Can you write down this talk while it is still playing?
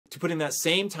to putting that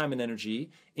same time and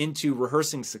energy into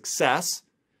rehearsing success,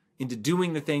 into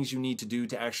doing the things you need to do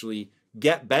to actually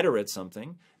get better at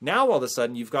something, now all of a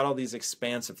sudden you've got all these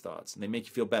expansive thoughts and they make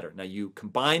you feel better. Now you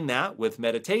combine that with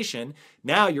meditation,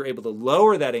 now you're able to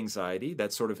lower that anxiety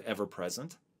that's sort of ever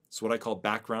present. It's what I call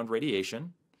background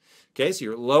radiation. Okay, so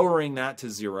you're lowering that to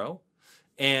 0.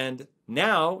 And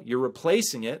now you're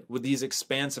replacing it with these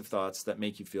expansive thoughts that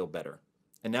make you feel better.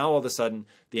 And now all of a sudden,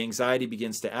 the anxiety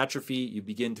begins to atrophy. You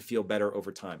begin to feel better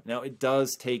over time. Now, it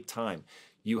does take time.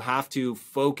 You have to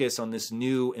focus on this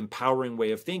new empowering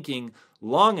way of thinking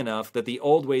long enough that the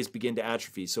old ways begin to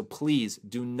atrophy. So please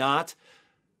do not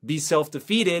be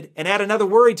self-defeated and add another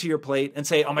worry to your plate and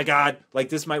say, oh my God, like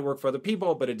this might work for other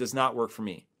people, but it does not work for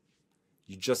me.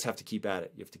 You just have to keep at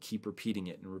it. You have to keep repeating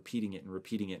it and repeating it and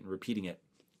repeating it and repeating it.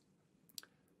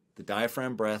 The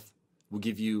diaphragm breath will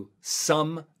give you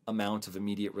some amount of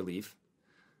immediate relief.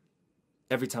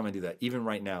 Every time I do that, even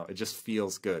right now, it just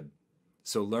feels good.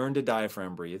 So learn to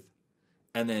diaphragm breathe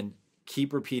and then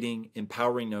keep repeating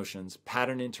empowering notions,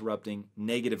 pattern interrupting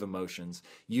negative emotions,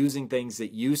 using things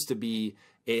that used to be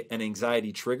an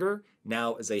anxiety trigger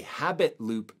now as a habit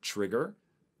loop trigger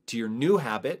to your new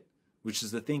habit, which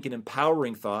is to think an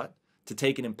empowering thought, to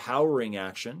take an empowering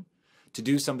action, to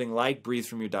do something like breathe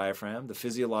from your diaphragm, the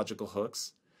physiological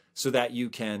hooks, so that you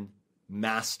can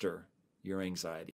master your anxiety.